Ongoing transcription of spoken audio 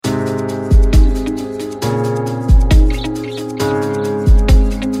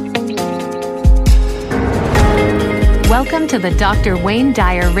Welcome to the Dr. Wayne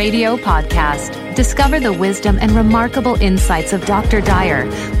Dyer Radio Podcast. Discover the wisdom and remarkable insights of Dr. Dyer,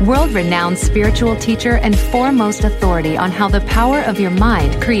 world-renowned spiritual teacher and foremost authority on how the power of your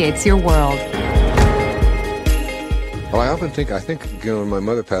mind creates your world. Well, I think, my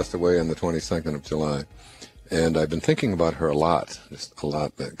mother passed away on the 22nd of July, and I've been thinking about her a lot,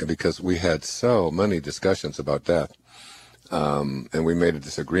 because we had so many discussions about death. And we made a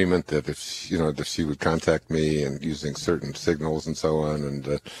disagreement that if she would contact me and using certain signals and so on,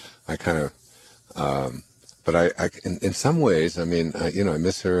 and I kind of, but I in some ways, I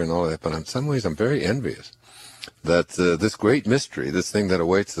miss her and all that, but in some ways I'm very envious that this great mystery, this thing that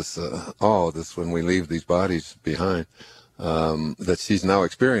awaits us all, this when we leave these bodies behind, that she's now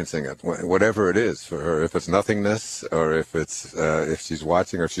experiencing it, whatever it is for her, if it's nothingness, or if it's if she's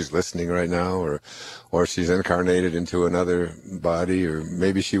watching, or she's listening right now, or she's incarnated into another body, or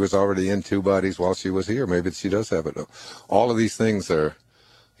maybe she was already in two bodies while she was here. Maybe she does have it. All of these things are,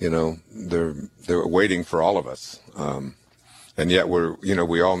 they're waiting for all of us. And yet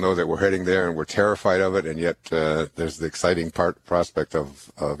we all know that we're heading there, and we're terrified of it, and yet there's the exciting prospect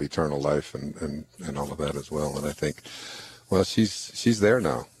of eternal life and all of that as well. And I think, well, she's there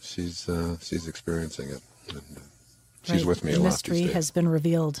now. She's experiencing it. And, she's with me a lot. The mystery has been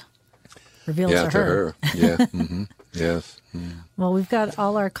revealed. Yeah, to her. Yeah. Mm-hmm. Yes. Mm. Well, we've got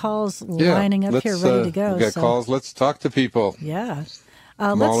all our calls lining up here, ready to go. We've got calls. Let's talk to people. Yeah.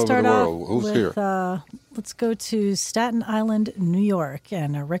 Let's start off with, here? Let's go to Staten Island, New York.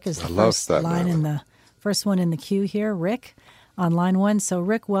 And Rick is the first one in the queue here. Rick on line 1. So,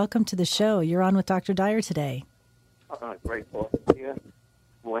 Rick, welcome to the show. You're on with Dr. Dyer today. Great talking to you.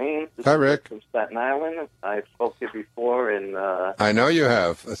 Wayne. Hi, Rick. From Staten Island. I've spoke to you before. I know you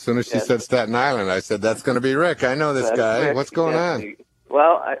have. As soon as she said Staten Island, I said, that's going to be Rick. I know this guy. Rick. What's going on?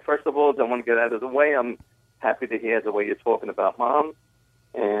 Well, first of all, I want to get out of the way. I'm happy to hear the way you're talking about Mom.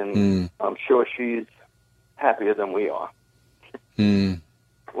 And I'm sure she's happier than we are.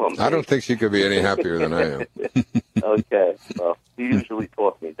 Well, I don't think she could be any happier than I am. Okay. Well, you usually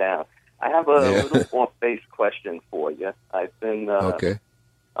talk me down. I have a little off-base question for you. I've been... okay.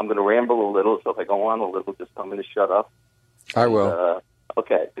 I'm going to ramble a little, so if I go on a little, just tell me to shut up. I will.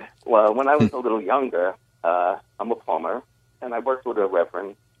 Okay. Well, when I was a little younger, I'm a plumber, and I worked with a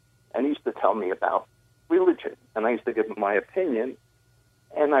reverend, and he used to tell me about religion, and I used to give him my opinion.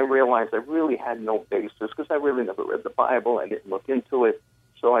 And I realized I really had no basis because I really never read the Bible. I didn't look into it.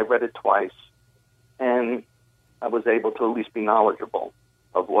 So I read it twice. And I was able to at least be knowledgeable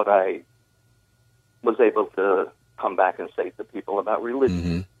of what I was able to come back and say to people about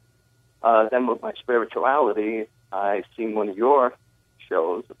religion. Mm-hmm. Then with my spirituality, I seen one of your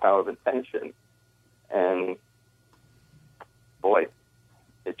shows, The Power of Intention. And boy,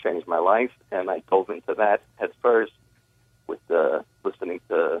 it changed my life. And I dove into that head first, with listening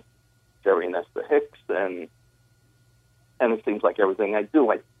to Jerry and Esther Hicks, and it seems like everything I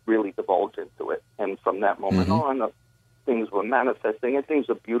do, I really divulge into it. And from that moment on, things were manifesting, and things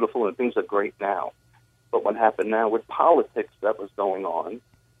are beautiful, and things are great now. But what happened now with politics that was going on,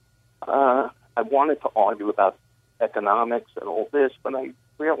 I wanted to argue about economics and all this, but I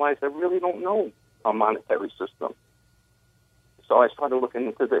realized I really don't know our monetary system. So I started looking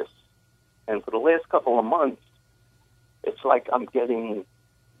into this. And for the last couple of months, it's like I'm getting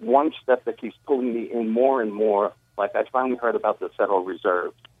one step that keeps pulling me in more and more. Like I finally heard about the Federal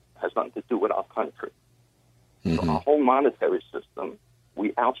Reserve. It has nothing to do with our country. So our whole monetary system,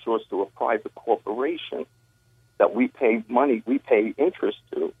 we outsource to a private corporation that we pay interest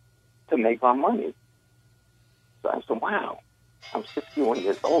to make our money. So I said, wow, I'm 61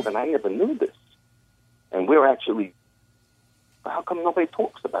 years old and I never knew this. And how come nobody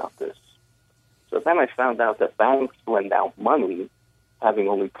talks about this? So then I found out that banks lend out money, having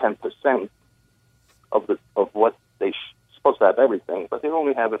only 10% of what they're supposed to have everything, but they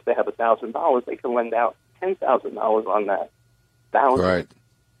only have, if they have $1,000, they can lend out $10,000 on that $1,000. Right.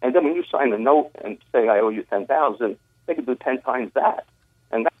 And then when you sign a note and say I owe you $10,000, they can do 10 times that,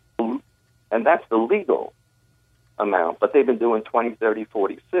 and that's the legal amount. But they've been doing 20, 30,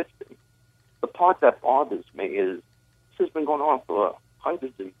 40, 50. The part that bothers me is this has been going on for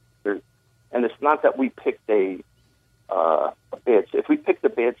hundreds of years. And it's not that we picked a bad. If we picked a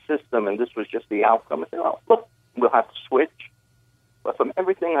bad system and this was just the outcome, I say, oh, look, we'll have to switch. But from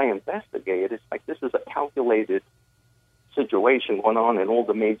everything I investigate, it's like this is a calculated situation going on in all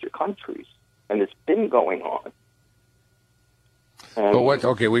the major countries, and it's been going on. And but what?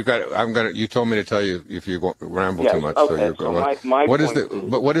 Okay, we've got. You told me to tell you if you ramble too much. Okay, so you're going. What is the?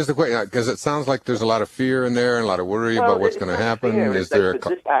 But what is the question? Because it sounds like there's a lot of fear in there and a lot of worry about what's going to happen. Is there?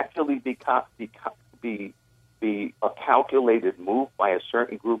 Could this actually be be a calculated move by a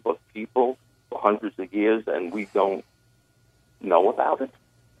certain group of people for hundreds of years, and we don't know about it?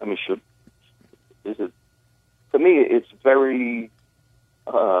 I mean, is it? To me, it's very.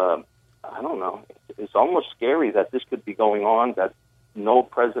 I don't know. It's almost scary that this could be going on. That no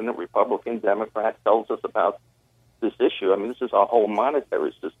president, Republican, Democrat, tells us about this issue. I mean, this is our whole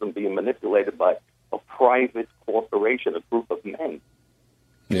monetary system being manipulated by a private corporation, a group of men.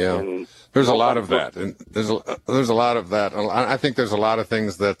 Yeah, and there's a lot of that, and there's a lot of that. I think there's a lot of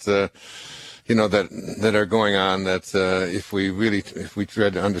things that that are going on that if we try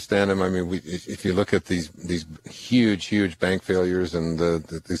to understand them. I mean, if you look at these huge bank failures and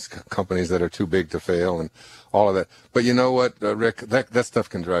these companies that are too big to fail and all of that. But you know what, Rick, that stuff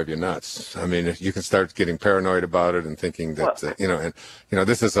can drive you nuts. I mean, you can start getting paranoid about it and thinking that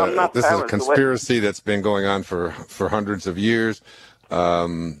this is a conspiracy that's been going on for hundreds of years.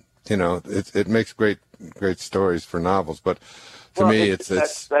 It makes great stories for novels, but to me,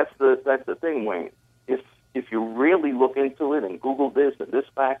 that's the thing, Wayne. If you really look into it and Google this and this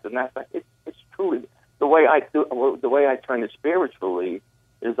fact and that fact, it's truly the way I turn it spiritually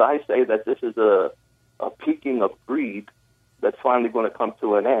is I say that this is a peaking of greed that's finally going to come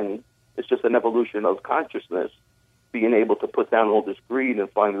to an end. It's just an evolution of consciousness being able to put down all this greed and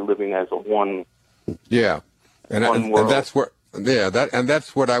finally living as a one. Yeah, and that's where. Yeah,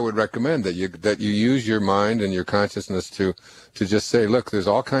 that's what I would recommend, that you use your mind and your consciousness to just say, look, there's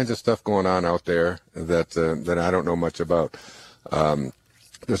all kinds of stuff going on out there that I don't know much about.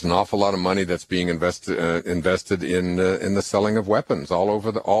 There's an awful lot of money that's being invested in the selling of weapons all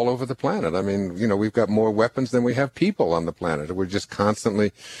over the planet. I mean, we've got more weapons than we have people on the planet. We're just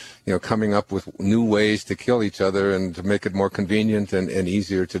constantly, coming up with new ways to kill each other and to make it more convenient and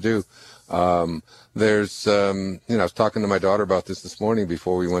easier to do. I was talking to my daughter about this morning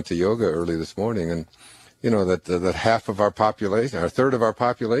before we went to yoga early this morning, and that half of our population, or a third of our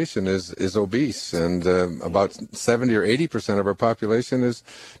population is obese, and about 70 or 80% of our population is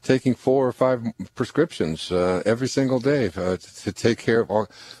taking 4 or 5 prescriptions every single day to take care of all.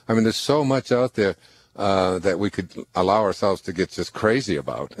 I mean, there's so much out there that we could allow ourselves to get just crazy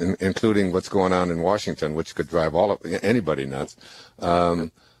about, including what's going on in Washington, which could drive anybody nuts.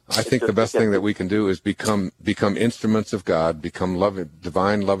 I think the best thing that we can do is become instruments of God, become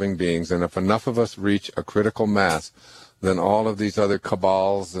divine loving beings, and if enough of us reach a critical mass, then all of these other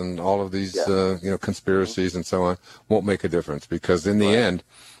cabals and all of these conspiracies and so on won't make a difference, because in the end,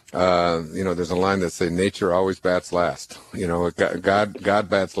 there's a line that says nature always bats last. God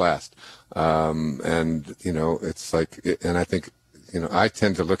bats last, and it's like, and I think I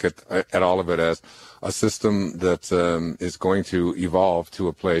tend to look at all of it as a system that is going to evolve to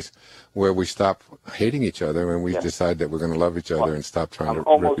a place where we stop hating each other and we decide that we're going to love each other and stop trying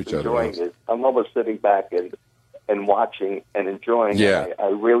to rip each other off. I'm almost sitting back and watching and enjoying. Yeah. I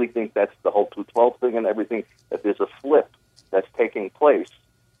really think that's the whole 212 thing and everything, that there's a flip that's taking place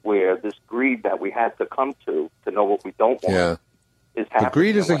where this greed that we had to come to know what we don't want. Is happening. The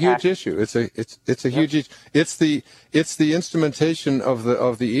greed is a huge issue. It's a huge issue. It's the instrumentation of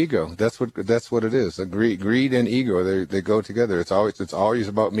the ego. That's what it is. Greed and ego, they go together. It's always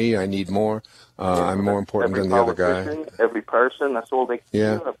about me. I need more. I'm more important than the other guy. Every person, that's all they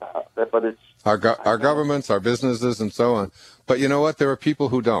care about. But it's our governments, our businesses, and so on. But you know what? There are people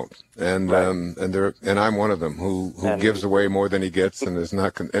who don't, and I'm one of them who gives away more than he gets, and is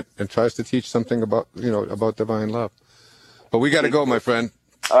not and tries to teach something about divine love. But we got to go, my friend.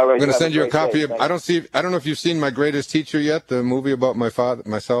 All right, I'm going to send you a copy of. I don't know if you've seen My Greatest Teacher yet, the movie about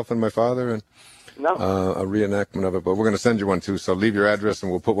myself and my father, and a reenactment of it. But we're going to send you one too. So leave your address,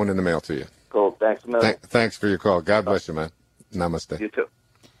 and we'll put one in the mail to you. Cool. Thanks, man. Thanks for your call. God bless you, man. Namaste. You too.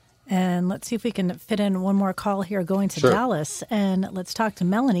 And let's see if we can fit in one more call here, going to Dallas, and let's talk to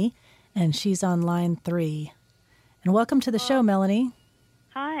Melanie, and she's on line 3. And welcome to the show, Melanie.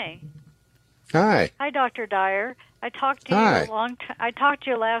 Hi. Hi. Hi, Dr. Dyer. I talked to you I talked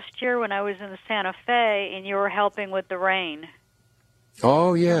to you last year when I was in Santa Fe, and you were helping with the rain.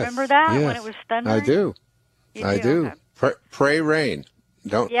 Oh, yes. Remember that yes. when it was thundering? I do. I do. Okay. Pray rain.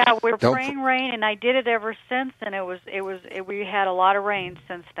 We're praying rain, and I did it ever since, and we had a lot of rain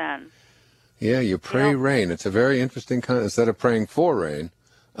since then. Yeah, you pray rain. It's a very interesting kind. Instead of praying for rain,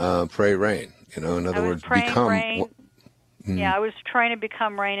 pray rain. In other words, become rain. Yeah, I was trying to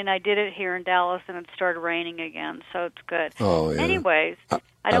become rain, and I did it here in Dallas, and it started raining again, so it's good. Oh, yeah. Anyways,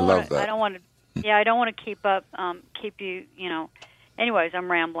 I don't want to keep you, Anyways,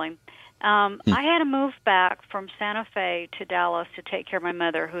 I'm rambling. I had to move back from Santa Fe to Dallas to take care of my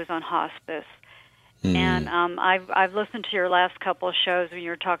mother, who's on hospice. And I've listened to your last couple of shows when you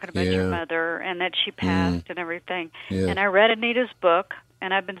were talking about your mother and that she passed and everything. Yeah. And I read Anita's book,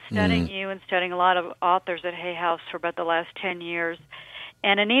 and I've been studying you and studying a lot of authors at Hay House for about the last 10 years.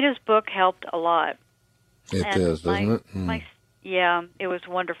 And Anita's book helped a lot. It does, doesn't it? Yeah, it was a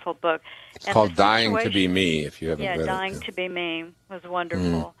wonderful book. It's called Dying to Be Me, if you haven't read it. Yeah, Dying to Be Me was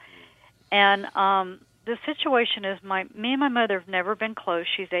wonderful. And the situation is me and my mother have never been close.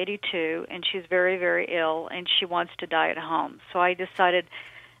 She's 82, and she's very, very ill, and she wants to die at home. So I decided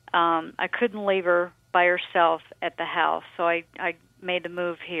I couldn't leave her by herself at the house, so I made the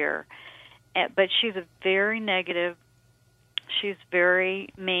move here. But she's a very negative, she's very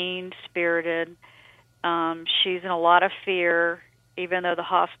mean-spirited. She's in a lot of fear, even though the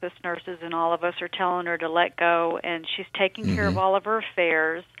hospice nurses and all of us are telling her to let go, and she's taking care of all of her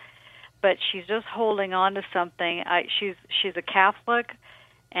affairs. But she's just holding on to something. She's a Catholic,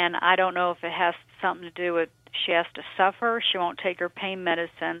 and I don't know if it has something to do with she has to suffer. She won't take her pain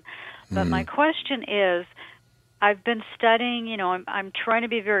medicine. But my question is, I've been studying. I'm trying to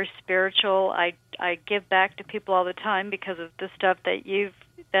be very spiritual. I give back to people all the time because of the stuff that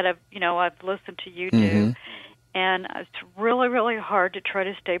I've listened to you do, and it's really, really hard to try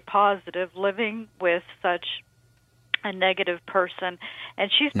to stay positive living with such a negative person,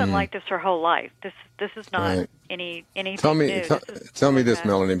 and she's been like this her whole life. This is not anything new. Tell me this,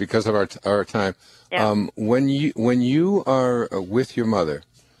 Melanie, because of our time. Yeah. When you are with your mother,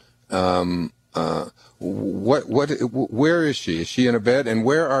 where is she? Is she in a bed? And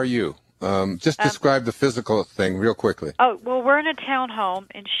where are you? Just describe the physical thing real quickly. Oh, well, we're in a townhome,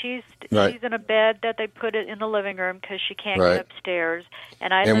 and she's in a bed that they put it in the living room because she can't get upstairs,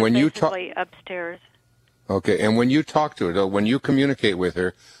 and I live basically upstairs. Okay, and when you talk to her, though, when you communicate with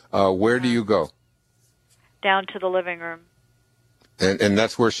her, where do you go? Down to the living room. And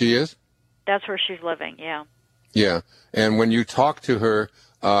that's where she is? That's where she's living, yeah. Yeah, and when you talk to her,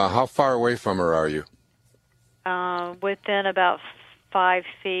 how far away from her are you? Within about 5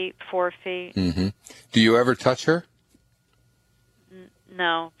 feet, 4 feet. Mm-hmm. Do you ever touch her?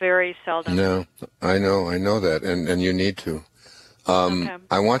 No, very seldom. No, I know that, and you need to. Okay.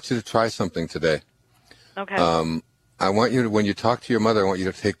 I want you to try something today. Okay. I want you to, when you talk to your mother, I want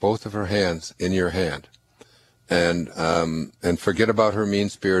you to take both of her hands in your hand, and forget about her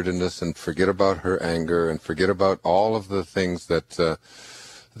mean-spiritedness, and forget about her anger, and forget about all of the things that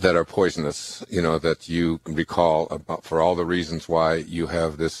are poisonous. That you recall about for all the reasons why you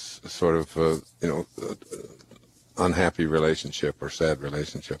have this sort of unhappy relationship or sad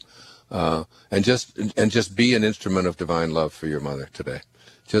relationship, and just be an instrument of divine love for your mother today.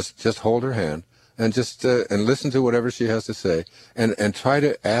 Just hold her hand. And just and listen to whatever she has to say, and try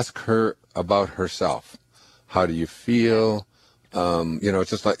to ask her about herself. How do you feel? It's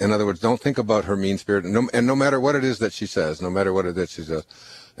just like, in other words, don't think about her mean spirit. And no matter what it is that she says, and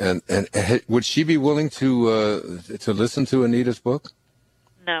would she be willing to listen to Anita's book?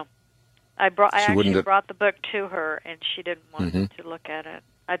 No, I actually brought the book to her, and she didn't want to look at it.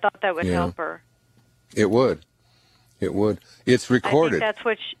 I thought that would help her. It would. It would. It's recorded. I think that's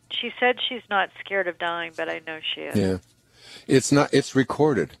what she said. She's not scared of dying, but I know she is. Yeah, it's not. It's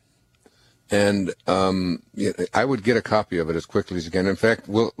recorded, and I would get a copy of it as quickly as you can. In fact,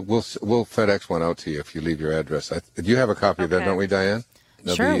 we'll FedEx one out to you if you leave your address. Do you have a copy of that? Don't we, Diane?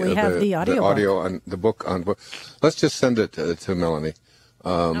 Sure, we have the audio. The audio on the book on book. Let's just send it to Melanie,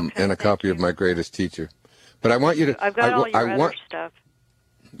 and a copy of My Greatest Teacher. But I want you to. I've got all your other stuff.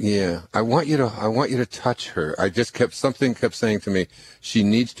 Yeah, I want you to touch her. Something kept saying to me, she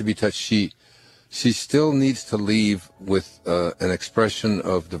needs to be touched. She still needs to leave with an expression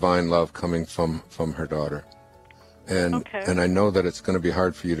of divine love coming from her daughter. And I know that it's going to be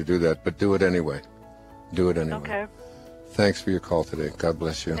hard for you to do that, but do it anyway. Do it anyway. Okay. Thanks for your call today. God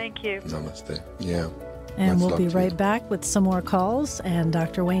bless you. Thank you. Namaste. Yeah. And we'll be right back with some more calls and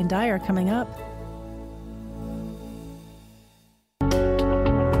Dr. Wayne Dyer coming up.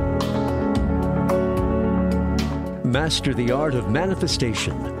 Master the art of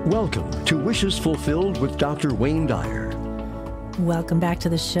manifestation. Welcome to Wishes Fulfilled with Dr. Wayne Dyer. Welcome back to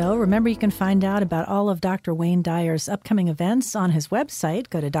the show. Remember, you can find out about all of Dr. Wayne Dyer's upcoming events on his website.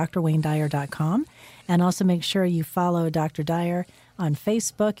 Go to drwaynedyer.com. And also make sure you follow Dr. Dyer on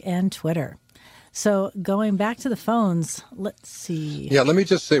Facebook and Twitter. So going back to the phones, let's see. Yeah, let me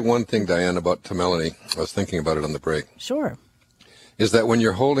just say one thing, Diane, to Melanie. I was thinking about it on the break. Sure. Is that when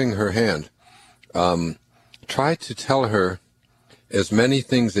you're holding her hand, try to tell her as many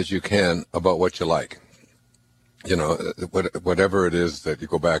things as you can about what you like. Whatever it is that you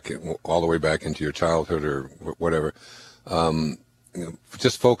go back all the way back into your childhood or whatever.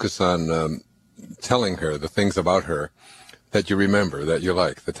 Just focus on telling her the things about her that you remember, that you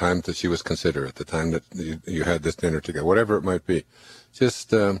like, the time that she was considerate, the time that you had this dinner together, whatever it might be.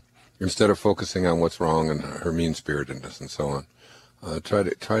 Just instead of focusing on what's wrong and her mean-spiritedness and so on, try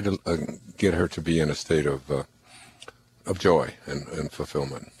to get her to be in a state of joy and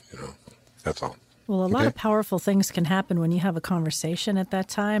fulfillment. That's all. Well, a lot of powerful things can happen when you have a conversation at that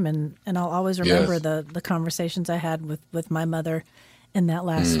time, and I'll always remember the conversations I had with my mother in that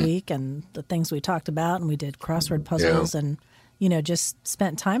last week, and the things we talked about, and we did crossword puzzles, and just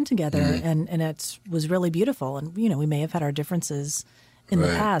spent time together, and it was really beautiful. And we may have had our differences in the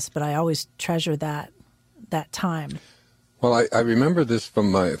past, but I always treasure that time. Well, I remember this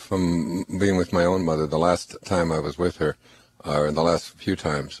from being with my own mother the last time I was with her, or the last few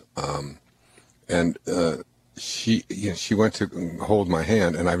times, and she went to hold my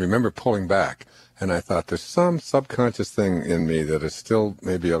hand, and I remember pulling back. And I thought, there's some subconscious thing in me that is still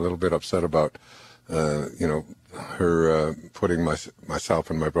maybe a little bit upset about, her putting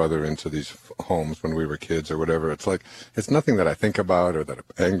myself and my brother into these homes when we were kids or whatever. It's like, it's nothing that I think about or that I'm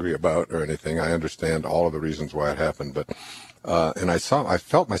angry about or anything. I understand all of the reasons why it happened, but and I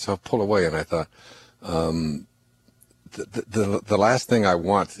felt myself pull away, and I thought, the last thing I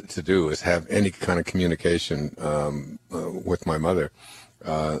want to do is have any kind of communication with my mother.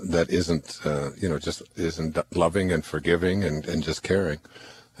 That isn't, just isn't loving and forgiving and just caring.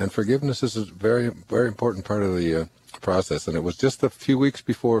 And forgiveness is a very, very important part of the process. And it was just a few weeks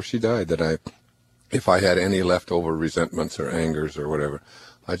before she died that if I had any leftover resentments or angers or whatever,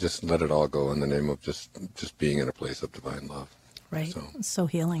 I just let it all go in the name of just being in a place of divine love. Right. So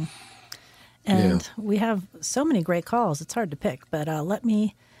healing. And we have so many great calls. It's hard to pick, but let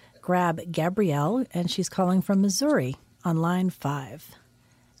me grab Gabrielle, and she's calling from Missouri on line 5.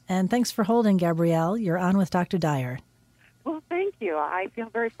 And thanks for holding, Gabrielle. You're on with Dr. Dyer. Well, thank you. I feel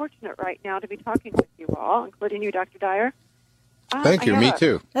very fortunate right now to be talking with you all, including you, Dr. Dyer. Thank you. Me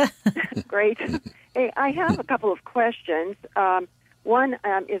too. Great. Hey, I have a couple of questions. One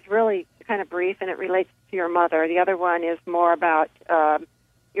is really kind of brief, and it relates to your mother. The other one is more about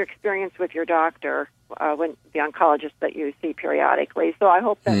your experience with your doctor, when the oncologist that you see periodically. So I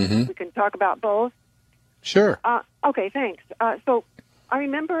hope that we can talk about both. Sure. Okay, thanks. So I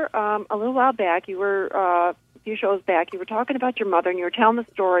remember a little while back, you were, a few shows back, you were talking about your mother, and you were telling the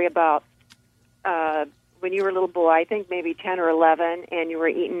story about when you were a little boy, I think maybe 10 or 11, and you were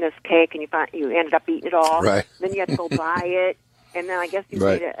eating this cake, and you ended up eating it all. Right. Then you had to go buy it, and then I guess you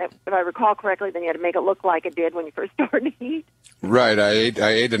made it, if I recall correctly, then you had to make it look like it did when you first started to eat. Right. I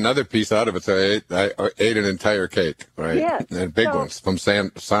ate another piece out of it, so I ate an entire cake, right? Yes. And big ones from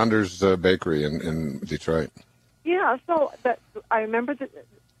Saunders Bakery in Detroit. Yeah, so I remember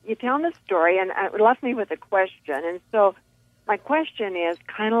you telling the story, and it left me with a question. And so my question is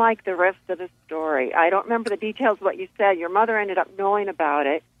kind of like the rest of the story. I don't remember the details of what you said. Your mother ended up knowing about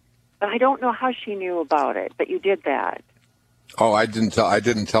it, but I don't know how she knew about it, but you did that. Oh, I didn't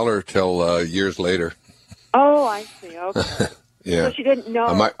tell her till years later. Oh, I see. Okay. Yeah. So she didn't know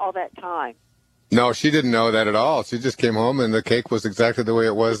all that time. No, she didn't know that at all. She just came home, and the cake was exactly the way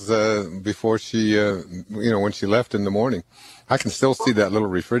it was before she, when she left in the morning. I can still see that little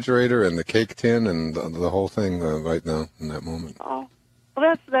refrigerator and the cake tin and the whole thing right now in that moment. Oh,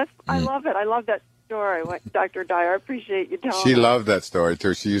 well, that's. I love it. I love that story, Dr. Dyer. I appreciate you telling. She loved that story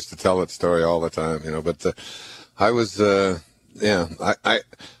too. She used to tell that story all the time, But I was,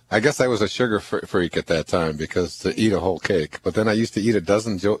 I guess I was a sugar freak at that time because to eat a whole cake. But then I used to eat a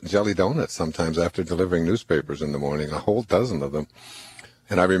dozen jelly donuts sometimes after delivering newspapers in the morning, a whole dozen of them.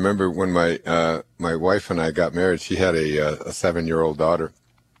 And I remember when my wife and I got married, she had a 7-year-old daughter,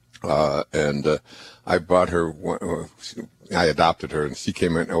 and I brought her. I adopted her, and she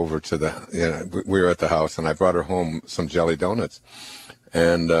came over to we were at the house, and I brought her home some jelly donuts,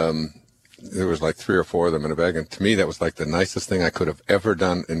 and there was like 3 or 4 of them in a bag, and to me that was like the nicest thing I could have ever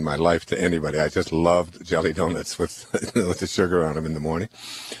done in my life to anybody. I just loved jelly donuts with the sugar on them in the morning.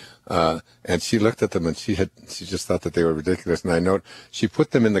 And she looked at them, and she just thought that they were ridiculous. And I know she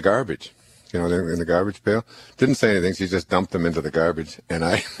put them in the garbage, in the garbage pail. Didn't say anything. She just dumped them into the garbage. And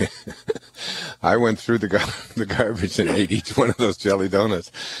I went through the garbage and ate each one of those jelly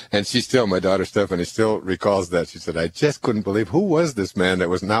donuts. And my daughter Stephanie still recalls that. She said, I just couldn't believe who was this man that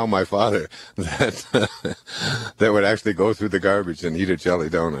was now my father that would actually go through the garbage and eat a jelly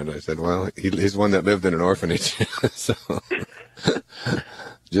donut. I said, well, he's one that lived in an orphanage. So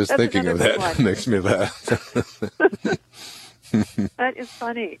just That's thinking of that makes me laugh. That is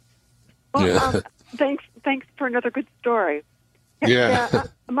funny. Well, thanks for another good story. Yeah.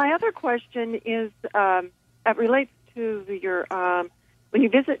 My other question is, it relates to your when you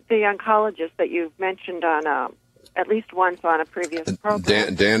visit the oncologist that you've mentioned on at least once on a previous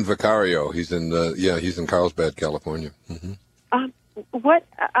program. Dan Vicario, he's in Carlsbad, California. Mm-hmm. I'm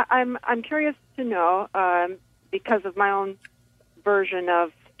curious to know, because of my own version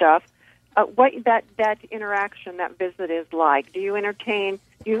of stuff, what that interaction, that visit is like. Do you entertain?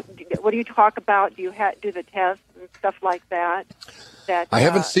 What do you talk about? Do you do the tests and stuff like that? I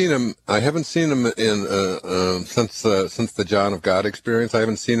haven't seen him. I haven't seen him in since the John of God experience. I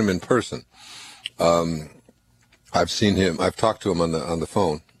haven't seen him in person. I've seen him. I've talked to him on the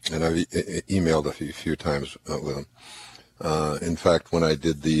phone, and I've emailed a few times with him. In fact, when I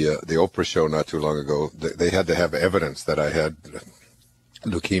did the Oprah show not too long ago, they had to have evidence that I had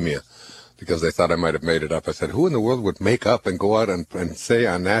leukemia because they thought I might have made it up. I said, "Who in the world would make up and go out and say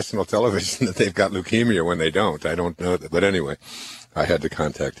on national television that they've got leukemia when they don't?" I don't know that, but anyway, I had to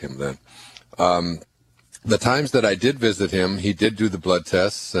contact him then. The times that I did visit him, he did do the blood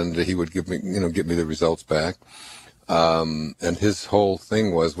tests, and he would give me the results back. And his whole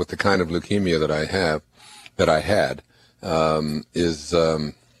thing was, with the kind of leukemia that I had,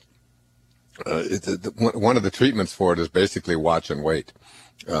 one of the treatments for it is basically watch and wait.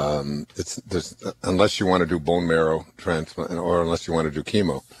 Unless you want to do bone marrow transplant or unless you want to do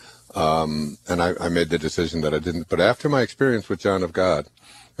chemo. And I made the decision that I didn't. But after my experience with John of God,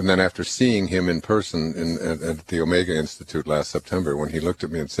 and then after seeing him in person at the Omega Institute last September, when he looked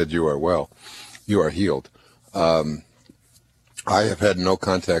at me and said, "You are well, you are healed," I have had no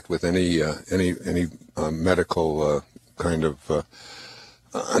contact with any medical kind of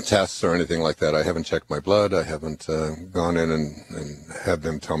tests or anything like that. I haven't checked my blood. I haven't gone in and had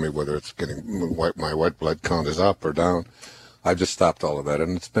them tell me whether it's my white blood count is up or down. I've just stopped all of that,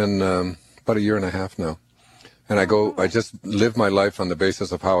 and it's been about a year and a half now. And I just live my life on the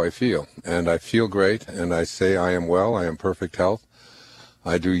basis of how I feel, and I feel great, and I say I am well, I am perfect health.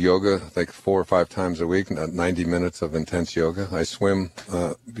 I do yoga like 4 or 5 times a week, 90 minutes of intense yoga. I swim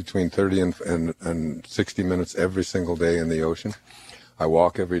between 30 and 60 minutes every single day in the ocean. I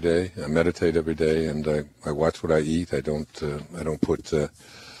walk every day, I meditate every day, and I watch what I eat. I don't put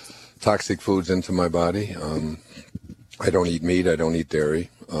toxic foods into my body. I don't eat meat. I don't eat dairy.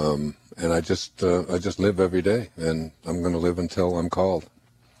 And I just live every day, and I'm going to live until I'm called.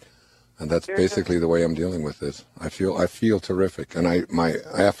 And that's basically the way I'm dealing with this. I feel terrific, and my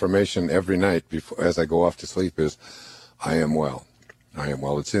affirmation every night as I go off to sleep is, I am well. I am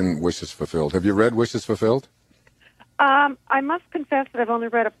well. It's in Wishes Fulfilled. Have you read Wishes Fulfilled? I must confess that I've only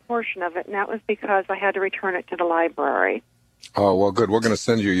read a portion of it, and that was because I had to return it to the library. Oh, well, good. We're going to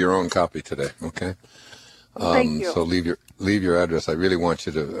send you your own copy today, okay? Thank you. So leave your address. I really want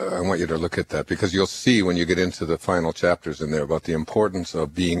you to look at that, because you'll see when you get into the final chapters in there about the importance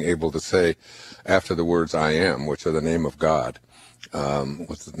of being able to say after the words I am, which are the name of God,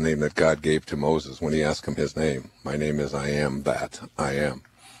 what's the name that God gave to Moses when he asked him his name. My name is I am that I am.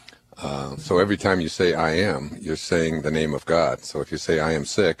 So every time you say I am, you're saying the name of God. So if you say I am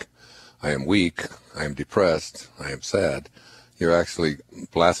sick, I am weak, I am depressed, I am sad, you're actually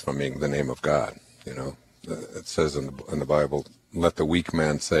blaspheming the name of God, you know. It says in the Bible, let the weak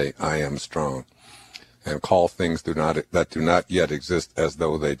man say, I am strong, and call things that do not yet exist as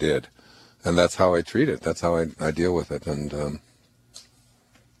though they did. And that's how I treat it. That's how I deal with it. And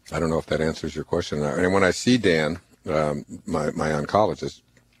I don't know if that answers your question. And when I see Dan, my oncologist,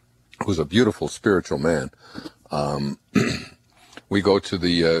 who's a beautiful spiritual man, we go to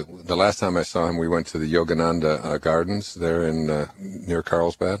the last time I saw him, we went to the Yogananda Gardens there in near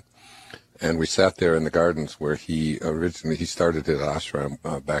Carlsbad. And we sat there in the gardens where he started his ashram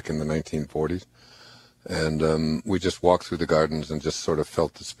back in the 1940s. And we just walked through the gardens and just sort of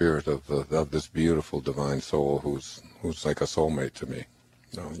felt the spirit of this beautiful divine soul who's like a soulmate to me,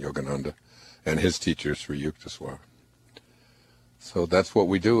 Yogananda, and his teacher Sri Yukteswar. So that's what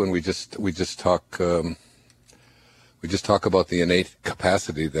we do, and we just talk about the innate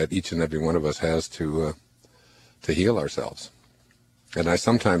capacity that each and every one of us has to heal ourselves. And I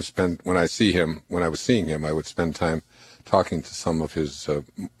sometimes when I was seeing him, I would spend time talking to some of his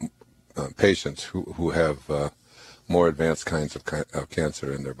patients who have more advanced kinds of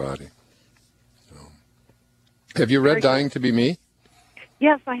cancer in their body. So. Have you read Dying to Be Me?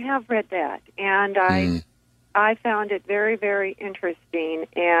 Yes, I have read that, and I found it very, very interesting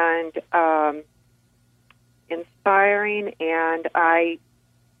and inspiring, and I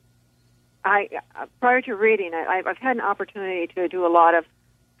prior to reading it, I've had an opportunity to do a lot of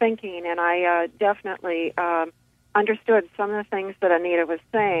thinking, and I definitely understood some of the things that Anita was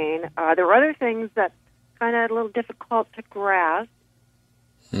saying. There were other things that kind of a little difficult to grasp,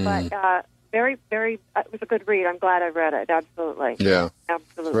 but very, very. It was a good read. I'm glad I read it. Absolutely. Yeah.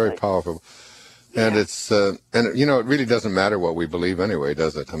 Absolutely. It's very powerful. And it's, and you know, it really doesn't matter what we believe anyway,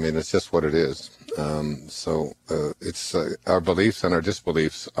 does it? I mean, it's just what it is. It's our beliefs and our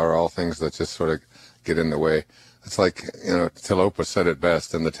disbeliefs are all things that just sort of get in the way. It's like, you know, Tilopa said it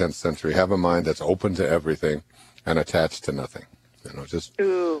best in the 10th century, have a mind that's open to everything and attached to nothing. You know, just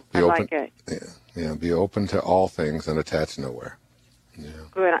Ooh, be I open. like it. Yeah, be open to all things and attached nowhere. Yeah.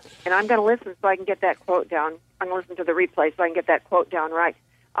 Good. And I'm going to listen so I can get that quote down. I'm going to listen to the replay so I can get that quote down right.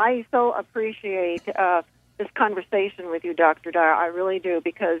 I so appreciate this conversation with you, Dr. Dyer. I really do,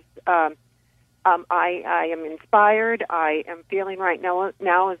 because I am inspired. I am feeling right now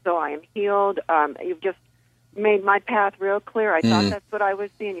as though I am healed. You've just made my path real clear. I thought that's what I was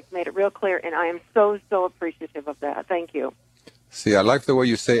seeing. You've made it real clear, and I am so, so appreciative of that. Thank you. See, I like the way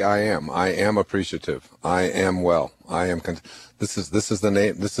you say I am. I am appreciative. I am well. I am. This is the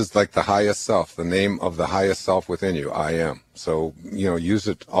name. This is like the highest self, the name of the highest self within you. I am. So, you know, use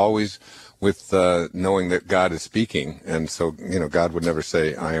it always with knowing that God is speaking. And so, you know, God would never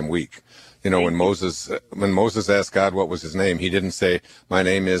say, I am weak. You know, when Moses asked God what was his name, he didn't say, my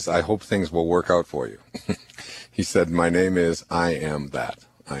name is, I hope things will work out for you. He said, my name is, I am that.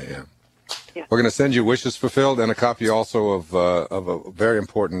 I am. Yeah. We're going to send you Wishes Fulfilled and a copy also of a very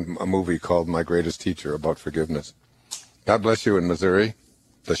important movie called My Greatest Teacher about forgiveness. God bless you in Missouri,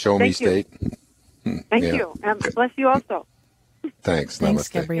 the Show Me State. Thank you. And bless you also. Thanks. Thanks,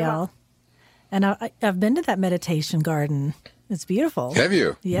 Namaste. Gabrielle. And I've been to that meditation garden. It's beautiful. Have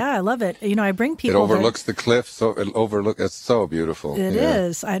you? Yeah, I love it. You know, I bring people. It overlooks the cliff, so it's so beautiful. It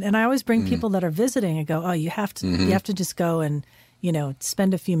is, and I always bring people that are visiting and go, "Oh, you have to just go and, you know,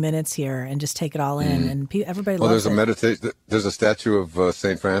 spend a few minutes here and just take it all in." And everybody loves it. There's a statue of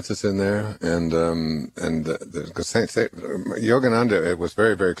Saint Francis in there, and Saint Yogananda, it was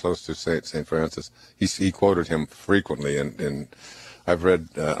very, very close to Saint Francis. He quoted him frequently, and I've read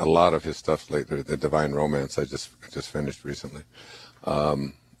a lot of his stuff lately. The Divine Romance I just finished recently,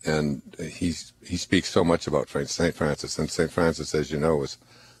 and he speaks so much about Saint Francis. And Saint Francis, as you know, was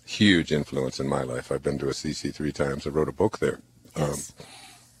a huge influence in my life. I've been to Assisi 3 times. I wrote a book there. Yes.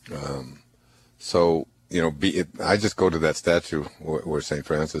 So, you know, I just go to that statue where St.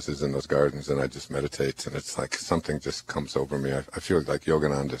 Francis is in those gardens, and I just meditate, and it's like something just comes over me. I feel like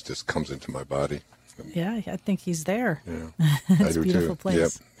Yogananda just comes into my body. Yeah, I think he's there. Yeah, It's a beautiful place.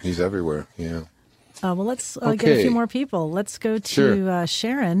 Yep, he's everywhere. Yeah. Well, let's get a few more people. Let's go to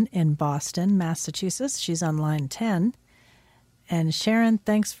Sharon in Boston, Massachusetts. She's on line 10. And Sharon,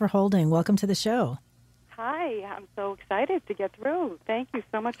 thanks for holding. Welcome to the show. Hi, I'm so excited to get through. Thank you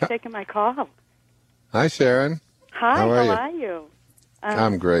so much for taking my call. Hi, Sharon. Hi, how are you?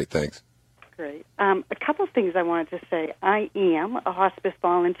 I'm great, thanks. Great. A couple of things I wanted to say. I am a hospice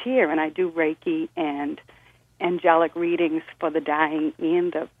volunteer, and I do Reiki and angelic readings for the dying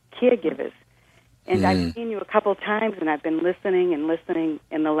and the caregivers. And I've seen you a couple of times, and I've been listening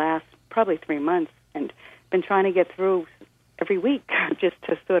in the last probably 3 months, and been trying to get through every week just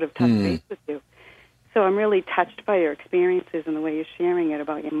to sort of touch base with you. So I'm really touched by your experiences and the way you're sharing it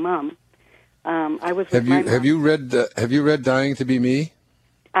about your mom. I was. Have you read Dying to Be Me?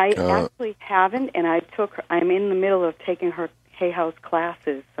 I actually haven't, and I'm in the middle of taking her Hay House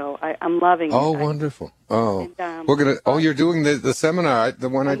classes, so I'm loving it. Oh, wonderful! Oh, and, we're gonna. Oh, you're doing the seminar. The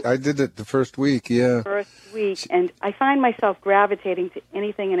one I did it the first week. Yeah. First week, and I find myself gravitating to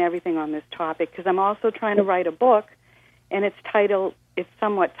anything and everything on this topic because I'm also trying to write a book, and it's titled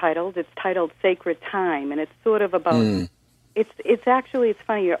Sacred Time, and it's sort of about. It's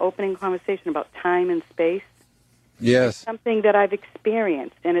funny. Your opening conversation about time and space. Yes. It's something that I've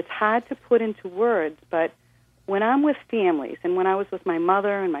experienced, and it's hard to put into words, but when I'm with families, and when I was with my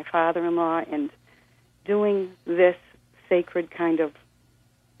mother and my father-in-law and doing this sacred kind of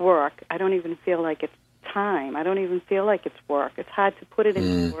work, I don't even feel like it's time. I don't even feel like it's work. It's hard to put it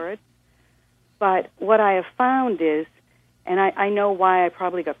into words. But what I have found is, and I know why I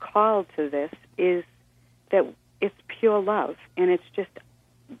probably got called to this, is that it's pure love. And it's just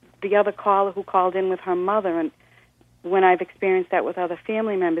the other caller who called in with her mother, and when I've experienced that with other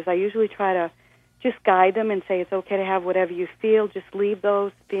family members, I usually try to just guide them and say it's okay to have whatever you feel. Just leave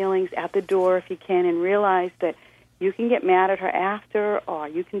those feelings at the door if you can, and realize that you can get mad at her after, or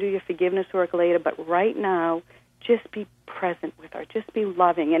you can do your forgiveness work later, but right now, just be present with her. Just be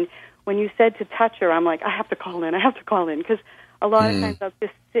loving. And when you said to touch her, I'm like, I have to call in, because a lot of times I'll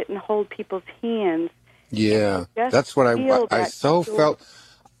just sit and hold people's hands. Yeah, that's what I so felt.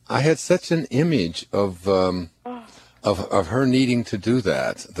 I had such an image of her needing to do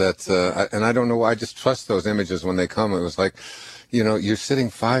that, and I don't know why. I just trust those images when they come. It was like, you're sitting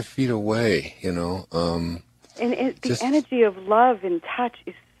 5 feet away, And the energy of love and touch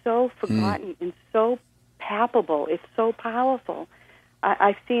is so forgotten and so palpable. It's so powerful.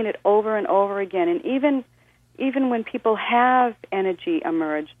 I've seen it over and over again. And even when people have energy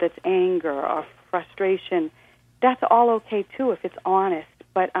emerge that's anger or frustration, that's all okay, too, if it's honest.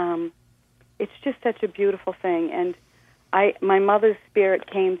 But it's just such a beautiful thing. And my mother's spirit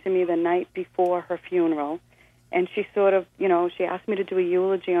came to me the night before her funeral, and she sort of, she asked me to do a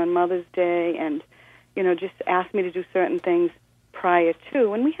eulogy on Mother's Day and, just asked me to do certain things prior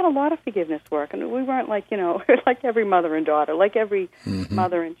to. And we had a lot of forgiveness work, and we weren't like, like every mother and daughter, like every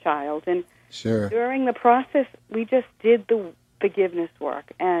mother and child. And sure. During the process, we just did the forgiveness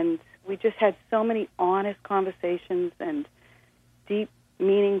work, and we just had so many honest conversations and deep,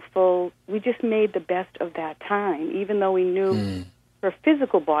 meaningful. We just made the best of that time, even though we knew her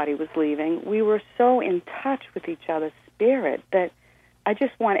physical body was leaving. We were so in touch with each other's spirit that I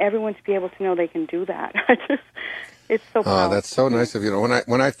just want everyone to be able to know they can do that. It's so powerful. That's so nice of you.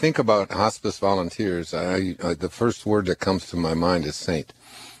 When I think about hospice volunteers, the first word that comes to my mind is saint.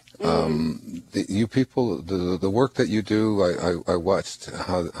 You people, the work that you do, I watched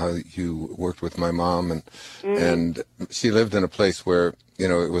how you worked with my mom, and she lived in a place where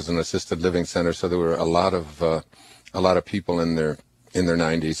it was an assisted living center, so there were a lot of people in their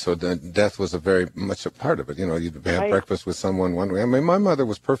 90s, so death was a very much a part of it. You'd have breakfast with someone one way. I mean, my mother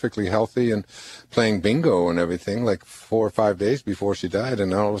was perfectly healthy and playing bingo and everything, like 4 or 5 days before she died,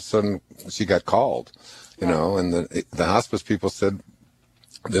 and all of a sudden she got called, and the hospice people said,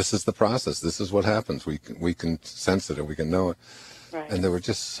 this is the process. This is what happens. We can sense it and we can know it. Right. And they were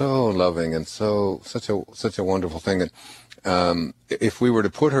just so loving and such a wonderful thing. And if we were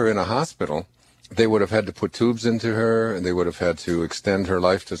to put her in a hospital, they would have had to put tubes into her, and they would have had to extend her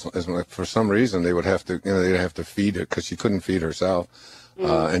life for some reason. They would have to, they'd have to feed her because she couldn't feed herself,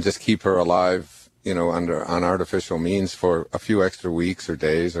 and just keep her alive, on artificial means for a few extra weeks or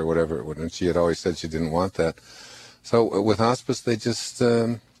days or whatever it would. And she had always said she didn't want that. So with hospice, they just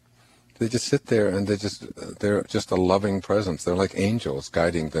sit there, and they're just a loving presence. They're like angels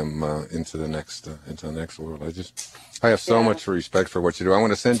guiding them into the next world. I have so much respect for what you do. I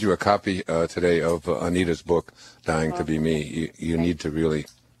want to send you a copy today of Anita's book, Dying to Be Me. You need to really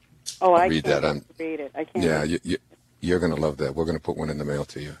read that. Read it. I can't. Yeah, you're going to love that. We're going to put one in the mail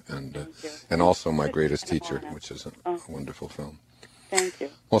to you, and also My Greatest Teacher, which is a wonderful film. Thank you.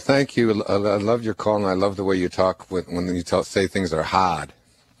 Well, thank you. I love your call, and I love the way you talk when you say things are hard.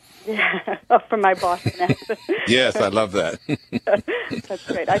 Yeah, from my Boston accent. Yes, I love that. That's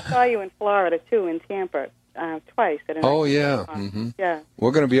great. I saw you in Florida too, in Tampa, twice. Oh yeah, yeah.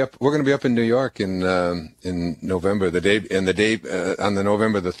 We're going to be up. We're going to be up in New York in November. On the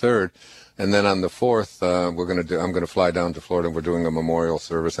November the 3rd, and then on the 4th, I'm going to fly down to Florida. We're doing a memorial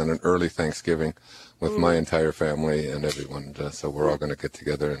service and an early Thanksgiving with my entire family and everyone. So we're all going to get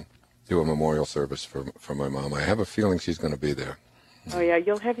together and do a memorial service for my mom. I have a feeling she's going to be there. Oh, yeah,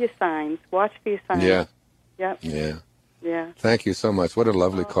 you'll have your signs. Watch for your signs. Yeah. Yep. Yeah. Yeah. Thank you so much. What a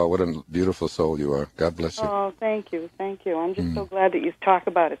lovely call. What a beautiful soul you are. God bless you. Oh, thank you. Thank you. I'm just so glad that you talk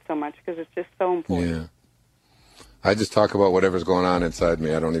about it so much because it's just so important. Yeah. I just talk about whatever's going on inside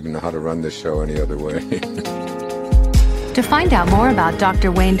me. I don't even know how to run this show any other way. To find out more about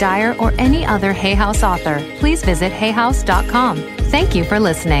Dr. Wayne Dyer or any other Hay House author, please visit hayhouse.com. Thank you for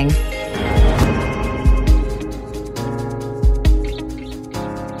listening.